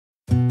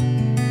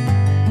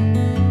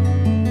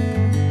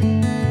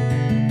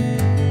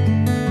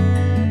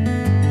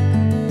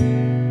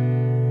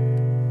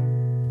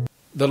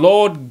The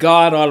Lord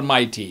God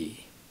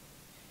Almighty,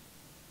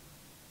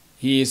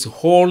 He is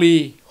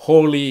holy,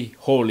 holy,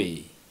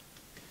 holy,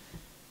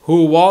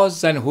 who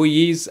was and who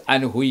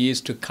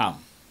is to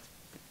come,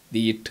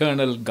 the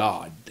eternal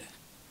God.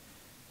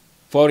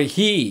 For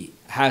He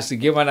has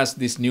given us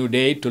this new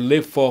day to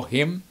live for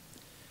Him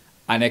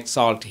and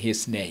exalt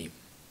His name.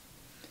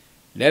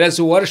 Let us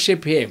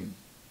worship Him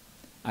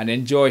and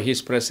enjoy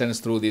His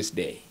presence through this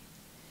day.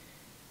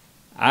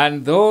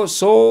 And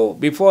so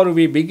before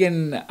we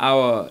begin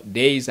our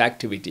day's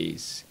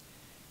activities,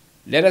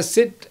 let us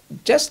sit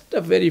just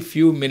a very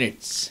few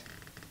minutes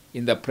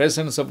in the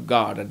presence of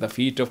God at the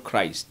feet of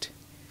Christ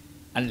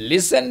and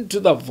listen to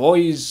the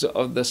voice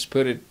of the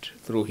Spirit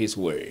through His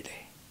Word.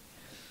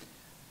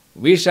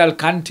 We shall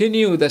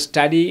continue the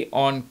study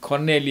on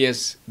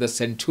Cornelius the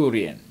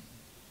Centurion.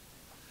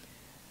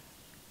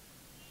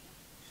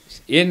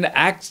 In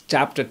Acts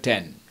chapter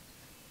 10,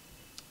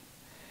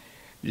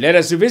 let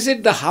us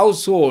visit the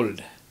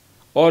household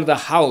or the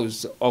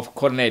house of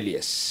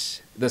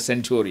Cornelius the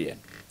Centurion,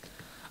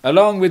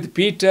 along with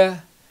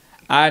Peter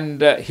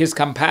and his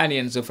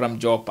companions from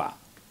Joppa.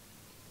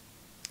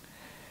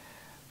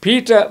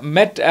 Peter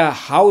met a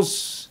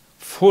house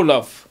full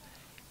of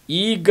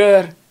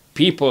eager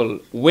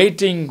people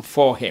waiting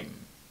for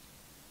him.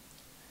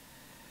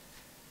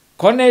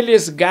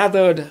 Cornelius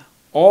gathered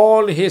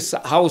all his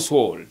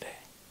household.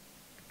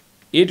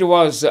 It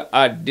was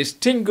a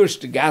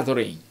distinguished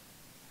gathering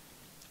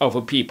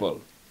of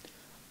people,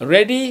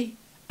 ready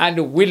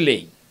and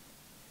willing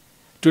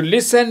to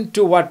listen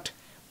to what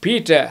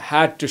Peter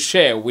had to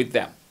share with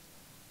them.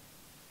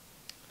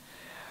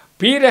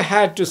 Peter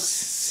had to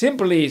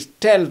simply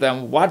tell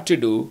them what to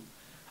do,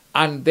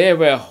 and they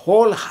were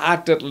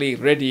wholeheartedly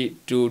ready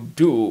to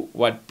do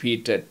what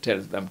Peter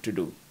tells them to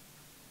do.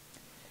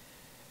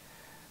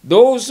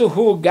 Those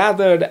who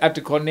gathered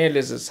at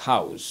Cornelius'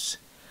 house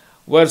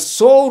were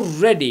so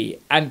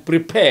ready and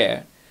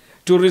prepared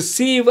to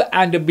receive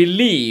and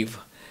believe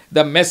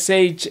the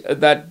message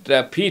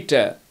that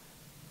Peter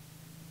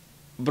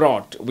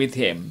brought with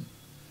him,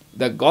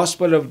 the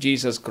gospel of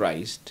Jesus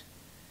Christ.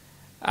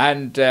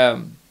 And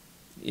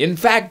in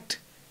fact,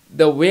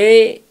 the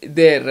way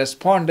they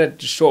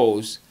responded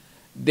shows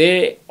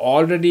they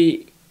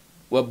already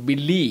were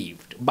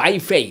believed by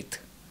faith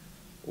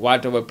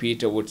whatever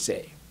Peter would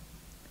say.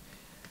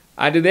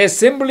 And they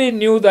simply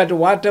knew that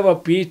whatever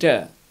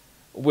Peter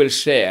will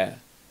share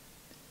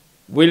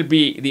will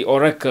be the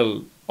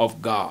oracle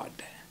of God.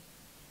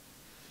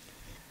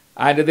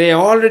 And they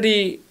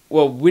already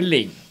were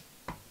willing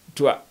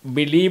to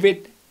believe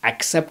it,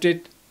 accept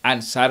it,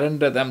 and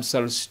surrender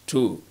themselves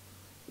to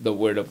the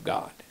Word of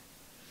God.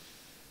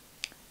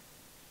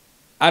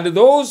 And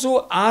those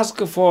who ask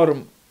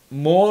for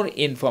more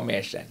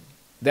information,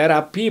 there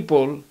are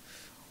people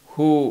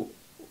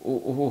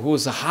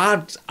whose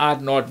hearts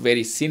are not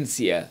very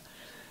sincere,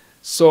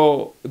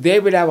 so they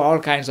will have all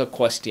kinds of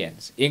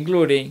questions,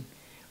 including,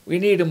 we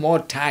need more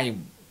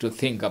time to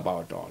think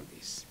about all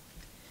this.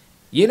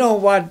 You know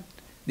what?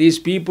 These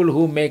people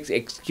who make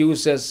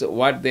excuses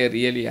what they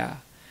really are,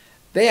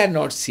 they are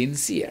not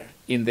sincere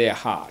in their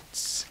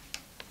hearts.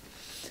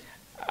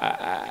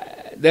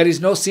 There is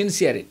no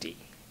sincerity.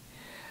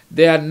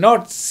 They are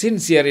not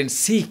sincere in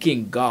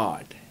seeking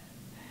God.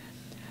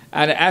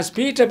 And as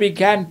Peter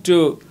began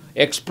to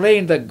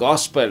explain the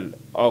gospel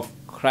of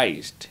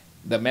Christ,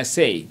 the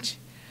message,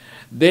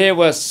 they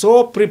were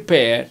so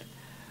prepared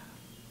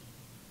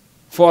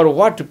for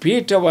what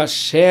Peter was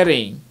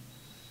sharing.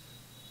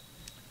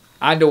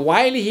 And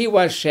while he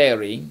was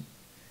sharing,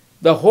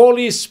 the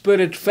Holy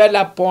Spirit fell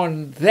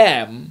upon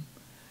them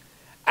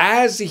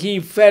as He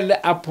fell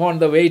upon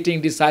the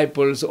waiting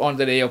disciples on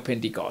the day of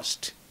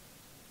Pentecost.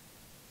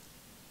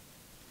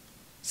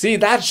 See,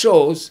 that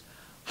shows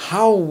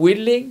how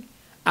willing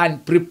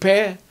and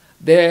prepared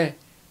they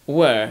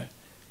were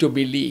to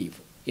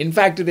believe. In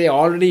fact, they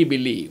already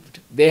believed.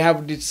 They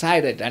have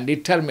decided and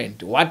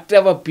determined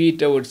whatever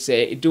Peter would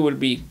say, it will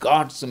be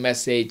God's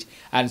message,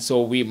 and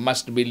so we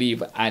must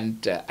believe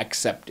and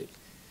accept it.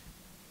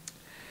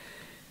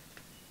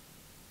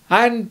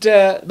 And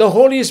the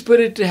Holy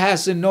Spirit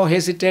has no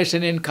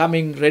hesitation in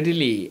coming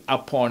readily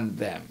upon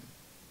them.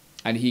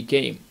 And He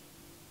came.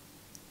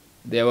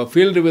 They were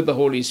filled with the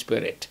Holy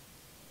Spirit.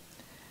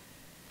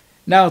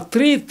 Now,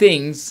 three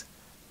things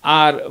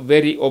are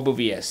very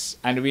obvious,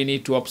 and we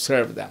need to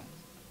observe them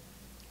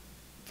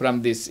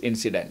from this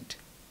incident.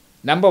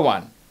 Number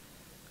one,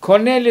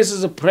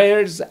 Cornelius'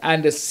 prayers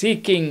and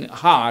seeking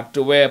heart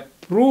were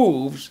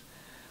proofs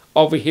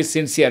of his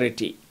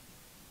sincerity.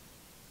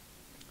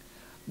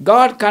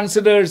 God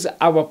considers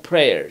our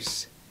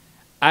prayers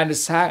and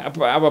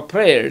our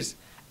prayers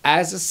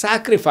as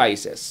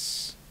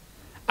sacrifices,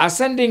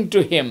 ascending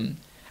to Him,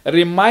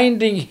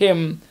 reminding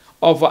Him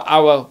of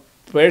our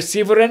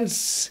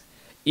perseverance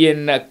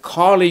in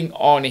calling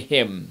on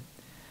Him,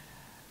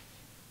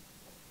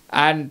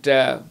 and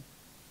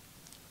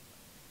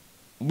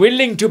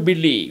willing to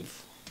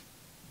believe,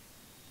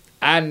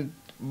 and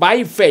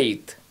by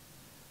faith,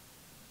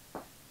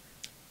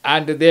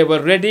 and they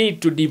were ready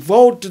to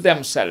devote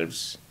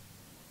themselves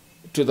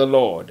to the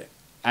Lord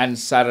and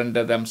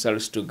surrender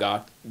themselves to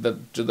God,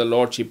 to the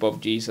Lordship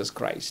of Jesus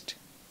Christ.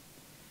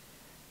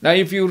 Now,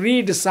 if you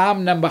read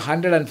Psalm number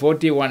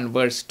 141,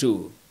 verse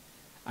 2,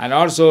 and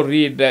also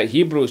read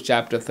Hebrews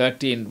chapter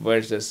 13,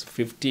 verses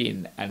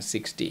 15 and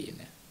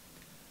 16,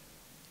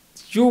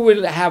 you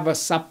will have a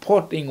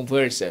supporting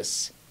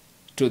verses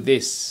to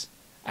this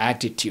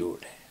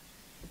attitude.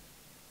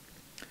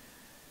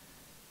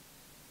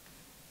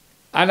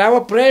 And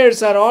our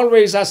prayers are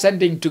always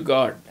ascending to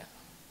God.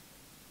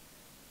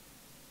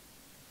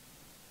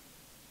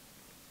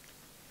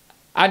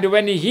 And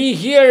when He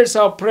hears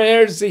our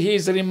prayers, He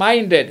is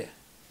reminded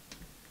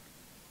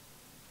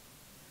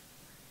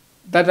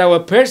that our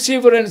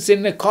perseverance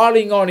in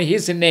calling on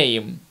His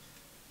name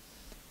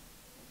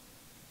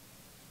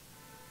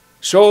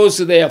shows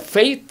their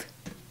faith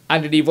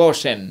and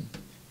devotion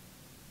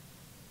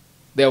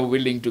they are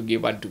willing to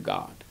give unto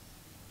God.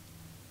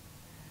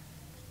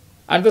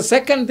 And the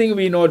second thing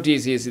we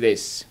notice is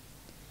this.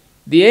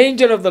 The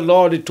angel of the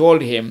Lord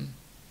told him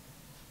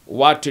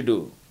what to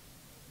do.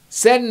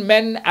 Send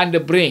men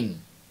and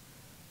bring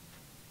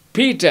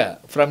Peter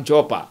from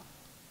Joppa.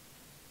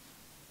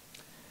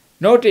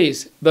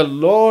 Notice, the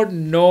Lord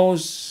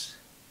knows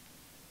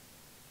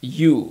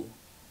you.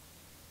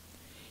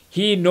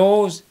 He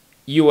knows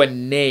your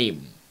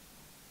name.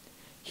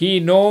 He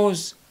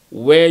knows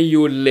where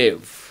you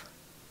live.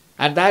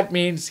 And that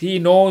means He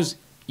knows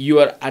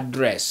your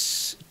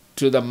address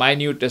to the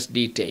minutest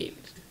detail.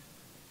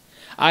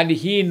 And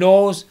He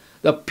knows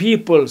the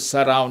people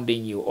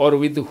surrounding you or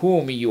with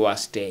whom you are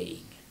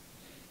staying.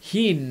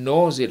 He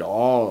knows it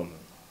all.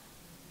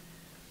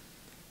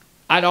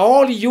 And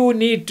all you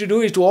need to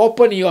do is to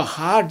open your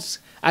hearts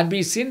and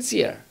be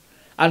sincere.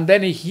 And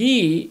then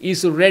He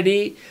is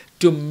ready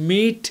to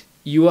meet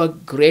your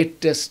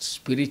greatest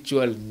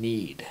spiritual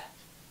need.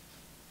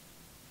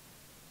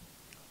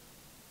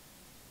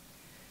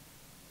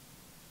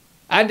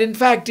 And in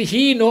fact,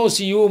 He knows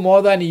you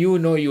more than you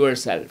know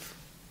yourself.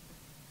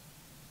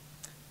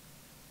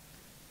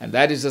 And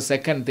that is the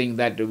second thing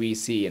that we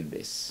see in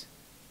this.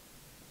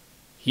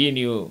 He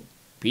knew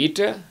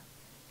Peter.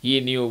 He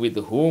knew with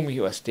whom he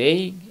was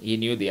staying. He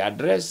knew the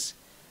address.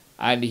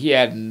 And he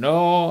had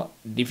no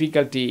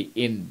difficulty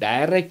in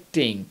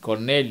directing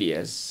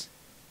Cornelius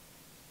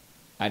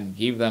and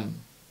give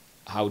them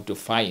how to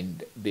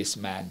find this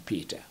man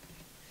Peter.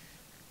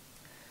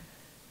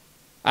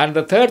 And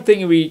the third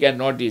thing we can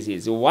notice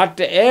is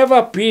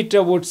whatever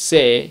Peter would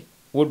say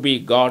would be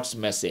God's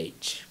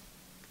message.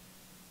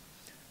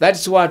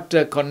 That's what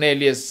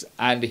Cornelius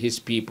and his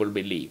people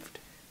believed.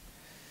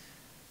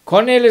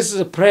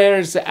 Cornelius'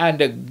 prayers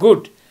and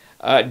good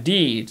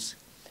deeds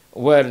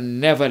were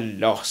never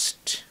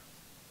lost.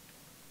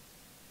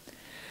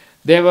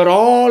 They were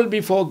all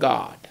before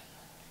God,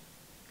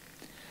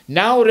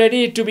 now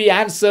ready to be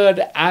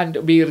answered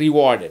and be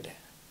rewarded.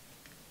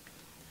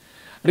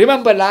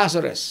 Remember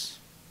Lazarus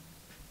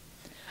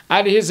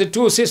and his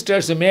two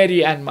sisters,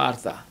 Mary and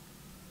Martha.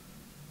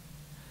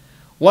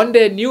 One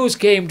day news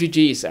came to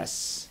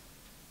Jesus.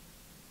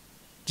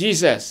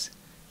 Jesus,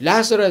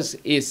 Lazarus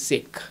is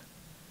sick,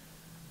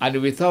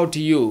 and without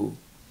you,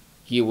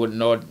 he would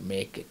not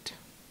make it.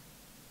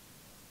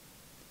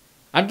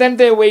 And then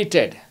they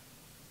waited.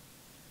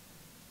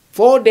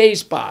 4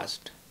 days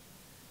passed,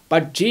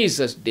 but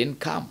Jesus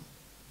didn't come.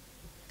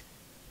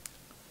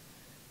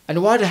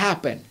 And what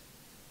happened?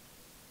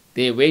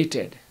 They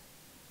waited.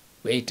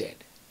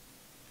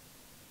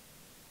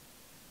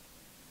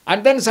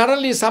 And then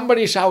suddenly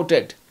somebody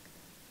shouted,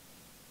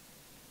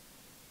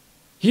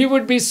 "He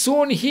would be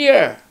soon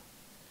here.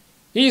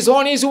 He is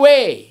on his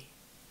way.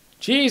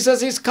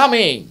 Jesus is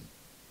coming."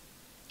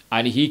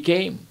 And he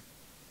came.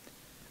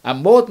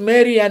 And both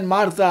Mary and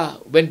Martha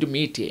went to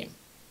meet him.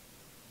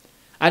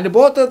 And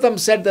both of them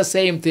said the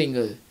same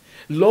thing.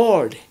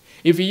 "Lord,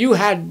 if you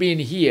had been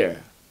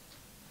here,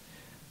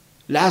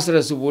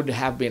 Lazarus would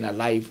have been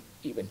alive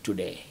even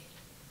today."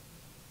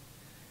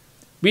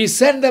 We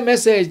sent the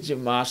message,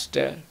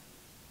 "Master,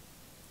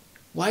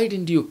 why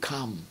didn't you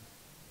come?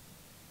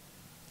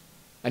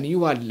 And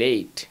you are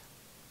late."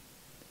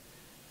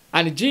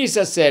 And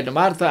Jesus said,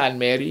 "Martha and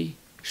Mary,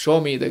 show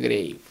me the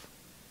grave."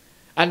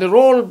 And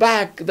roll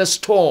back the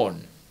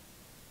stone.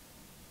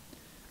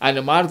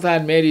 And Martha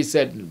and Mary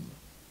said,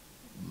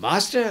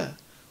 "Master,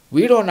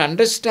 we don't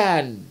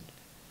understand.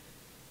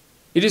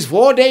 It is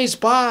 4 days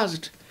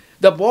past.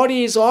 The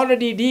body is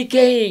already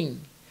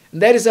decaying.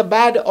 There is a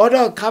bad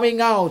odor coming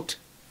out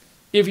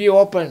if you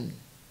open."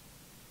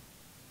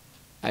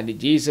 And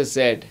Jesus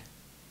said,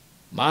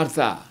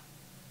 "Martha,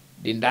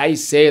 didn't I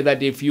say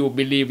that if you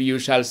believe you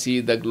shall see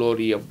the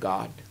glory of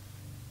God?"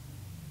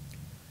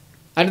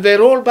 And they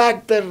rolled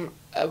back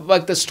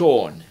the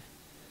stone.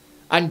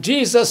 And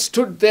Jesus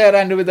stood there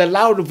and with a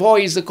loud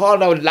voice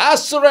called out,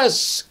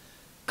 "Lazarus,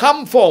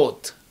 come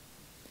forth."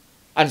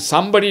 And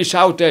somebody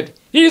shouted,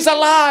 "He is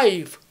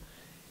alive.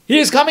 He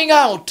is coming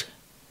out."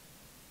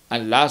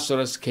 And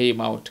Lazarus came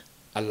out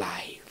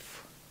alive.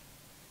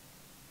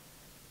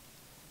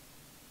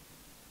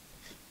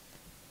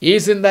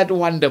 Isn't that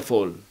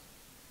wonderful?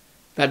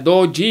 that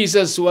though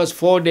Jesus was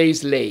 4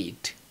 days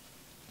late,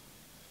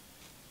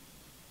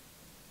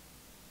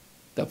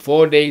 the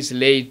 4 days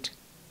late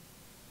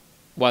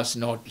was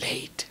not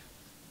late.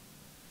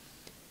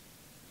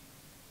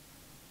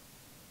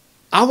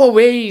 Our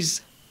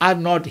ways are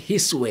not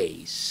his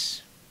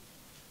ways.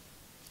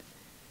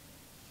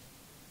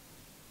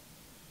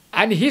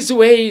 And his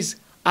ways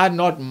are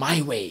not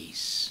my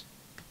ways.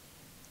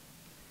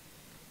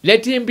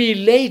 Let him be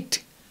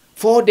late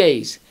 4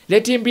 days.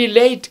 Let him be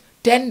late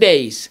 10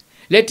 days.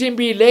 Let him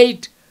be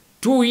late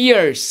 2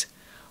 years.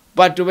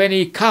 But when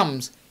he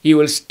comes, he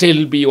will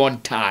still be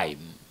on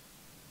time.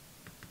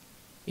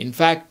 In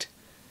fact,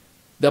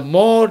 the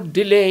more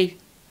delay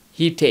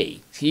he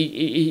takes,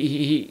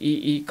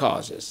 he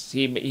causes,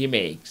 he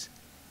makes,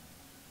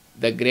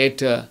 the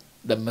greater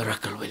the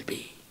miracle will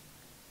be.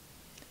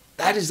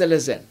 That is the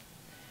lesson.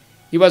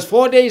 He was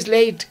 4 days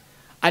late,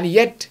 and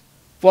yet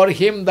for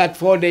him that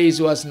 4 days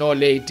was no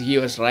late, he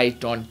was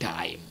right on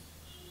time.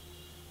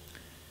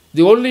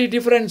 The only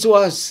difference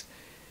was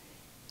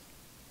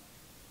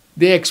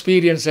they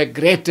experienced a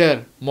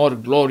greater, more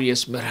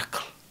glorious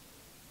miracle.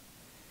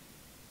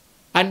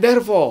 And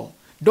therefore,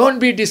 don't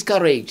be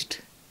discouraged.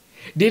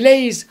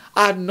 Delays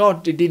are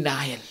not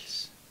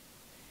denials.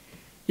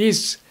 He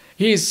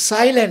is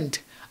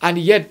silent, and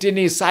yet in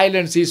his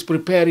silence he is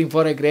preparing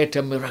for a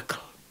greater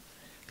miracle.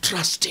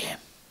 Trust him.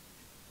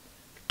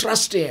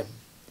 Trust him.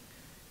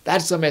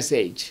 That's the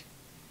message.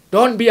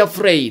 Don't be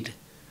afraid.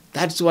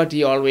 That's what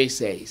he always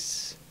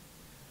says.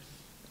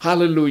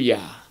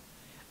 Hallelujah.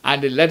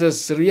 And let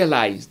us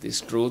realize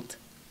this truth,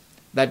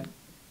 that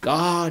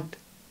God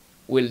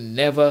will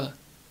never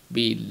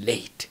be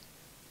late.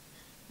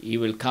 He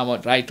will come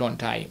out right on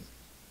time.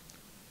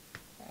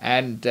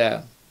 And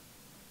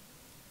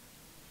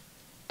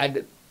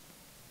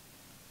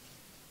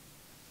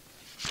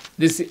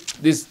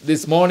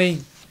this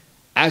morning,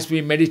 as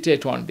we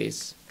meditate on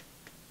this,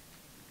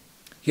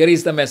 here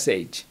is the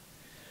message.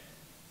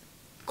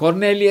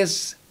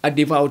 Cornelius, a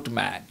devout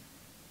man,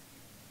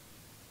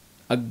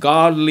 a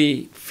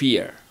godly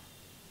fear.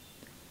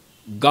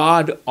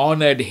 God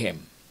honored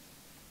him.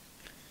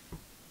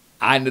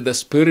 And the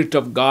Spirit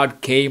of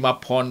God came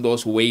upon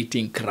those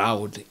waiting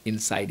crowd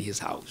inside his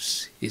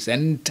house, his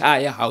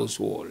entire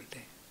household.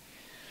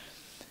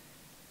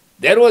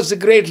 There was a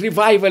great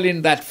revival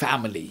in that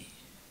family,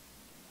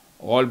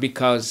 all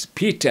because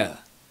Peter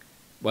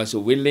was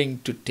willing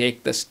to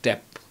take the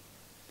step.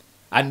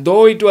 And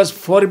though it was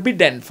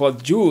forbidden for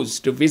Jews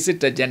to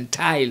visit a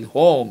Gentile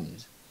home,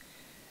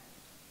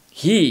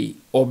 he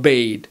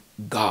obeyed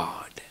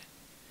God.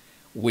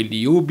 Will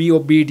you be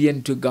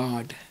obedient to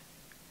God?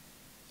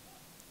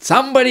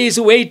 Somebody is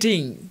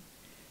waiting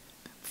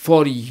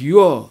for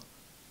your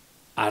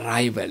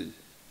arrival.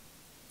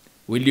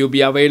 Will you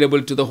be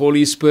available to the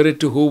Holy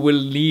Spirit who will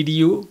lead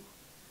you?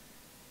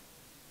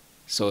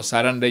 So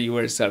surrender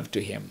yourself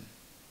to him.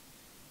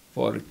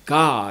 For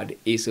God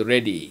is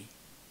ready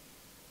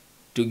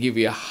to give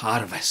you a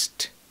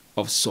harvest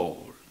of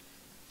soul.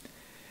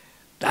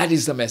 That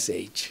is the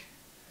message.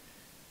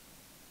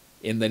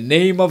 In the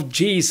name of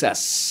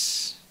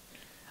Jesus,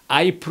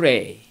 I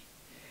pray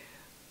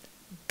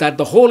that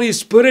the Holy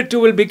Spirit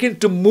will begin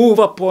to move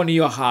upon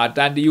your heart,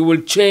 and you will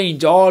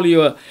change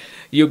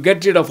you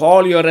get rid of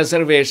all your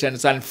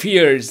reservations and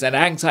fears and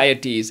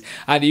anxieties,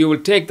 and you will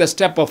take the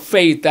step of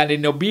faith and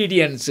in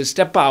obedience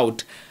step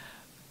out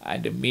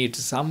and meet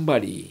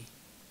somebody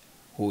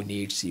who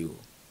needs you.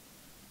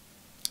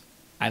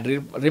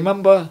 And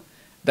remember,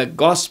 the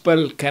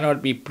gospel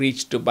cannot be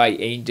preached by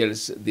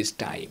angels this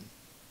time.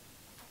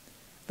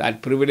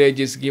 That privilege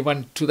is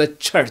given to the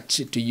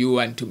church, to you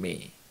and to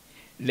me.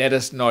 Let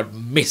us not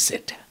miss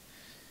it.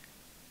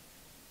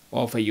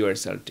 Offer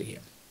yourself to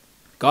him.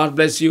 God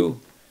bless you.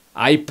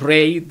 I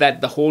pray that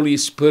the Holy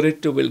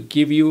Spirit will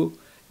give you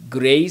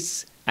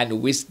grace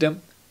and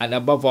wisdom, and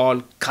above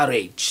all,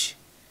 courage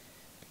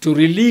to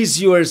release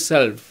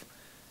yourself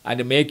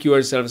and make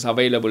yourselves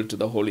available to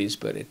the Holy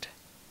Spirit.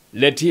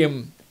 Let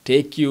him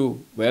take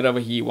you wherever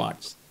he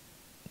wants.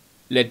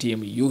 Let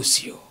him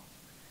use you.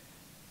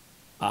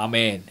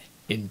 Amen.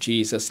 In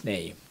Jesus'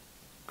 name.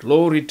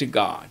 Glory to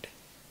God.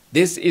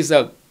 This is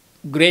a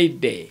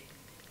great day.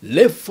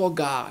 Live for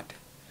God.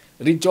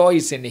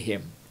 Rejoice in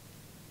him.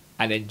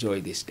 And enjoy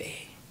this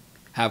day.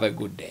 Have a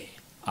good day.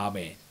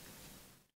 Amen.